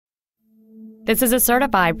This is a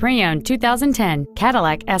certified pre-owned 2010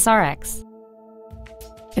 Cadillac SRX.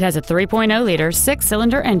 It has a 3.0-liter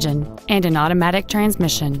 6-cylinder engine and an automatic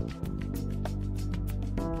transmission.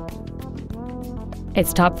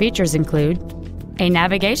 Its top features include a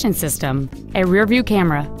navigation system, a rear-view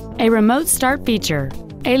camera, a remote start feature,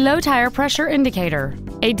 a low tire pressure indicator,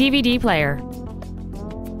 a DVD player,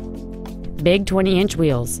 big 20-inch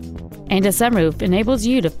wheels, and a sunroof enables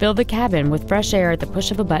you to fill the cabin with fresh air at the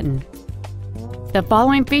push of a button. The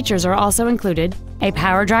following features are also included: a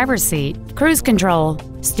power driver's seat, cruise control,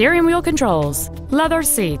 steering wheel controls, leather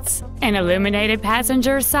seats, an illuminated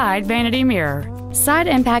passenger side vanity mirror, side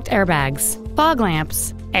impact airbags, fog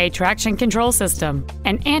lamps, a traction control system,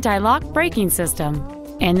 an anti-lock braking system,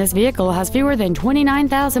 and this vehicle has fewer than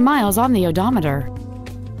 29,000 miles on the odometer.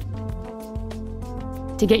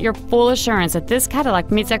 To get your full assurance that this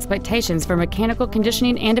Cadillac meets expectations for mechanical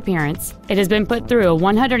conditioning and appearance, it has been put through a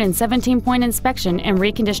 117-point inspection and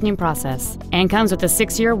reconditioning process and comes with a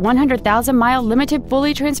 6-year, 100,000-mile limited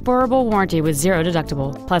fully transferable warranty with 0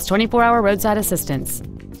 deductible, plus 24-hour roadside assistance.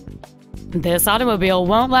 This automobile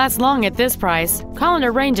won't last long at this price. Call and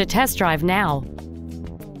arrange a test drive now.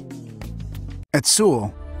 At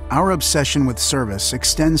Sewell, our obsession with service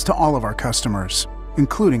extends to all of our customers,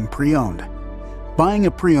 including pre-owned. Buying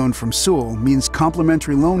a pre-owned from Sewell means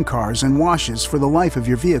complimentary loan cars and washes for the life of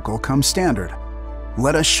your vehicle come standard.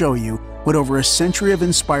 Let us show you what over a century of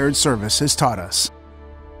inspired service has taught us.